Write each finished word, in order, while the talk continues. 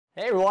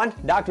Hey everyone,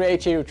 Dr.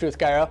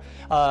 𝐼𝐤𝐠𝐴-𝐸,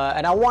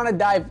 and I want to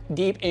dive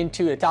deep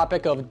into the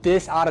topic of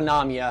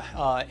dysautonomia.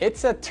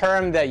 It's a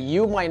term that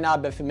you might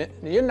not be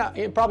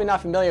you're probably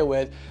not familiar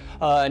with,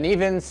 and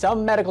even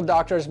some medical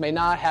doctors may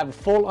not have a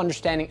full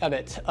understanding of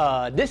it.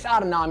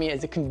 Dysautonomia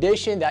is a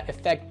condition that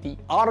affects the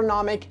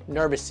autonomic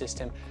nervous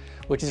system,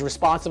 which is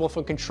responsible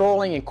for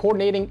controlling and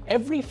coordinating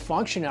every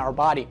function in our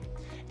body.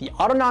 The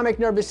autonomic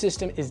nervous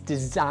system is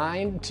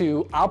designed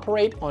to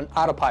operate on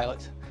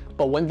autopilot.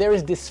 But when there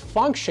is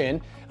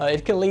dysfunction,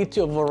 it can lead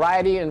to a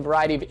variety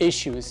of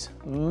issues.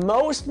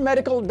 Most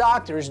medical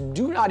doctors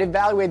do not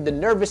evaluate the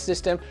nervous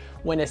system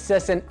when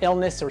assessing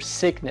illness or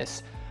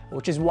sickness,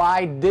 which is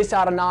why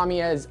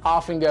dysautonomia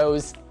often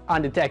goes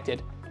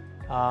undetected.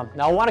 Now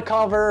I want to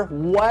cover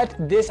what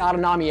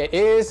dysautonomia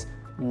is,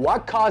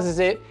 what causes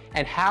it,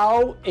 and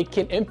how it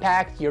can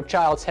impact your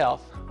child's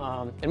health.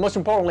 And most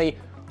importantly,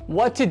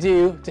 what to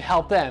do to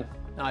help them.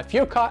 Now, if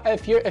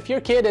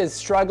your kid is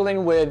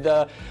struggling with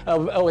a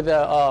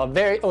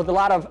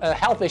lot of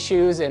health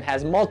issues and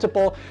has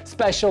multiple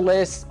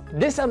specialists,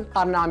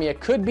 dysautonomia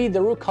could be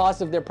the root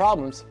cause of their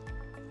problems.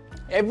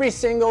 Every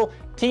single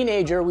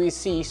teenager we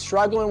see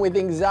struggling with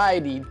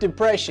anxiety,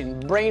 depression,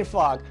 brain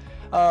fog,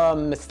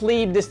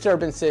 sleep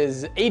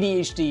disturbances,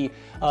 ADHD,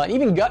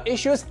 even gut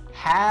issues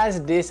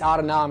has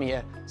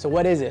dysautonomia. So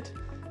what is it?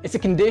 It's a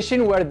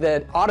condition where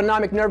the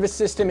autonomic nervous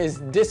system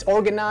is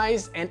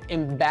disorganized and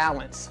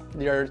imbalanced.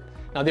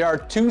 There are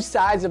two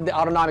sides of the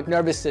autonomic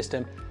nervous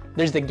system.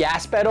 There's the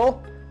gas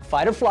pedal,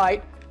 fight or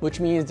flight, which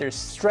means there's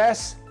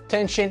stress,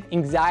 tension,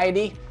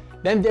 anxiety.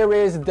 Then there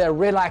is the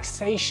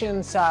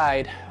relaxation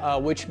side,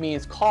 which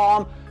means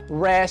calm,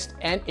 rest,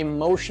 and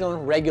emotional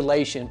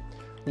regulation.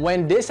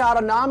 When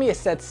dysautonomia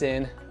sets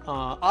in,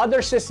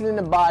 other systems in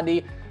the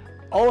body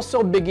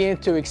also begin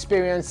to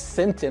experience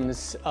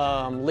symptoms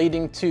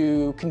leading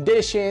to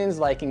conditions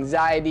like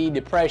anxiety,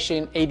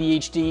 depression,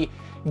 ADHD,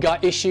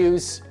 gut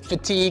issues,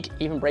 fatigue,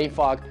 even brain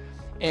fog,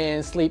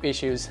 and sleep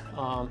issues.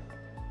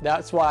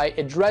 That's why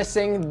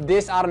addressing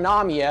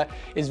dysautonomia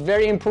is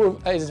very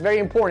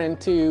important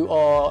to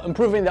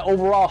improving the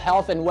overall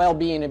health and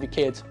well-being of your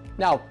kids.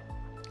 Now,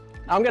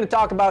 I'm going to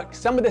talk about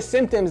some of the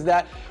symptoms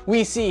that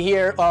we see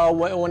here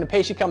when a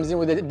patient comes in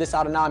with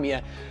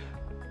dysautonomia.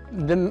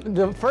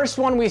 The first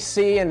one we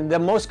see, and the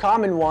most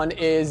common one,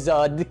 is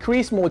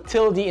decreased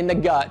motility in the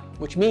gut,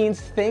 which means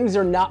things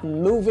are not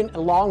moving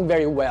along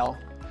very well.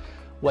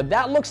 What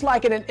that looks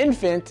like in an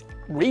infant: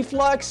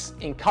 reflux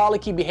and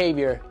colicky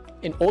behavior.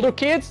 In older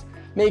kids,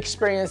 may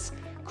experience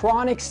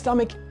chronic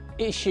stomach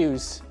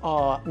issues,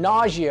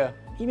 nausea,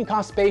 even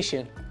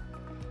constipation.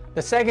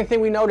 The second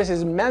thing we notice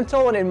is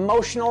mental and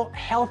emotional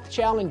health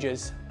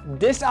challenges.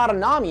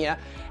 Dysautonomia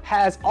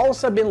has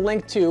also been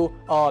linked to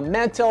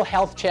mental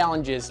health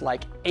challenges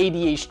like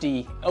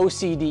ADHD,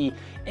 OCD,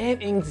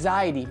 and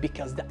anxiety,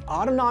 because the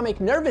autonomic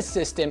nervous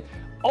system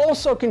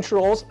also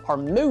controls our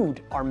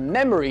mood, our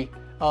memory,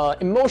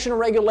 emotional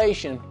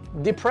regulation,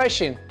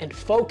 depression, and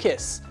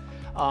focus.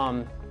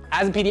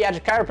 As a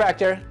pediatric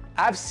chiropractor,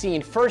 I've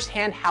seen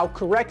firsthand how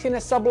correcting a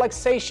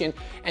subluxation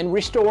and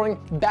restoring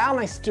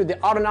balance to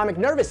the autonomic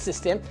nervous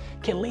system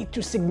can lead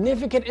to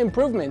significant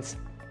improvements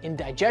in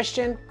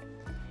digestion,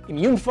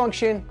 immune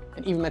function,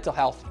 and even mental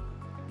health.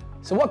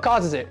 So what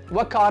causes it?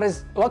 What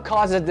causes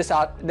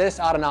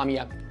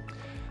dysautonomia?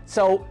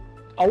 So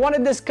I want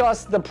to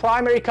discuss the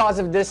primary cause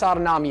of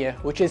dysautonomia,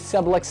 which is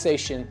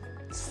subluxation.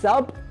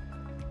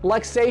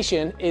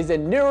 Subluxation is a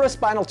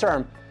neurospinal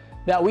term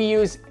that we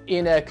use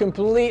in a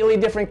completely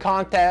different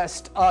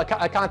context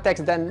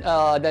than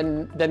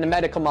the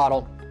medical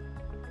model.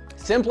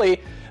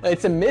 Simply,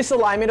 it's a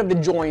misalignment of the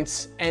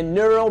joints and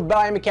neural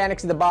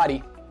biomechanics of the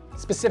body,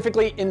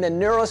 specifically in the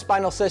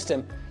neurospinal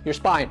system, your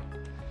spine,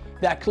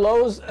 that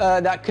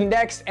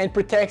connects and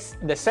protects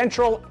the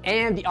central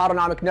and the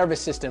autonomic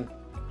nervous system.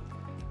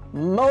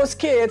 Most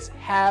kids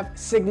have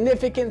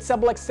significant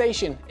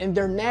subluxation in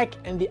their neck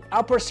and the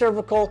upper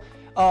cervical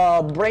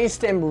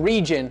brainstem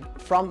region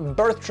from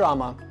birth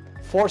trauma,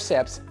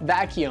 forceps,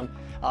 vacuum,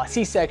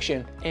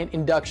 C-section, and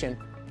induction.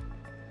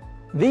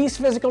 These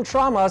physical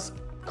traumas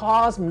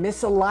cause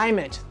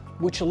misalignment,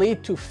 which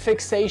lead to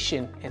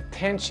fixation and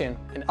tension,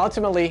 and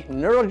ultimately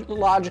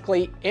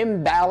neurologically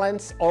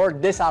imbalance or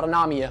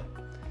dysautonomia.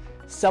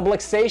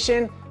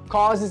 Subluxation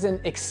causes an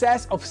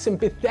excess of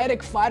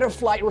sympathetic fight or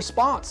flight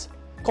response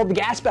called the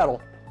gas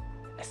pedal.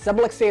 A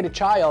subluxated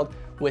child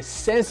with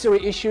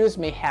sensory issues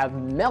may have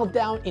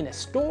meltdown in a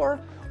store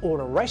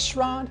or a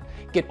restaurant,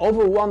 get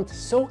overwhelmed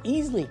so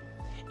easily,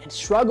 and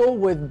struggle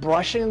with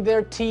brushing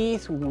their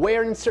teeth,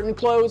 wearing certain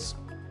clothes.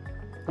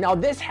 Now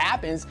this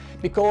happens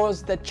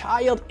because the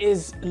child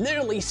is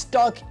literally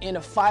stuck in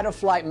a fight or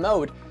flight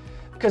mode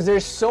because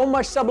there's so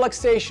much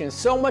subluxation,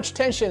 so much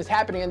tension is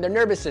happening in their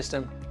nervous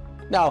system.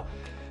 Now,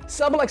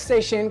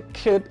 subluxation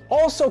could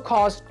also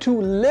cause too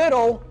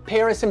little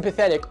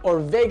parasympathetic or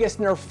vagus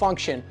nerve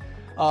function,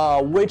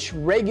 which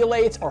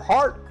regulates our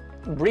heart,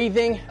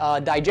 breathing,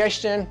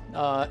 digestion,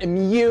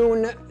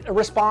 immune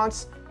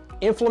response,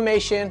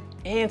 inflammation,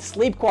 and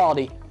sleep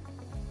quality.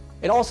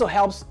 It also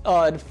helps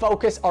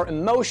focus our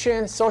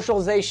emotion,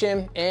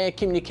 socialization, and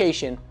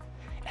communication.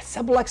 A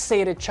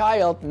subluxated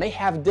child may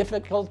have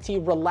difficulty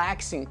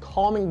relaxing,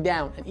 calming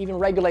down, and even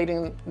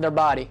regulating their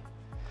body.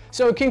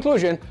 So in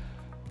conclusion,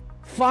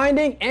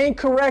 finding and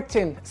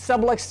correcting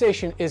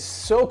subluxation is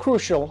so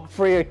crucial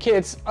for your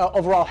kids'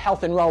 overall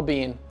health and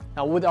well-being.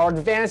 Now, with our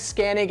advanced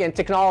scanning and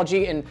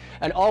technology and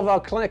all of our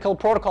clinical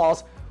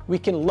protocols, we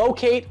can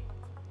locate,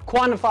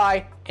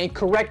 quantify, and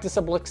correct the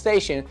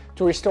subluxation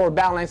to restore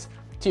balance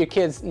to your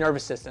kid's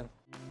nervous system.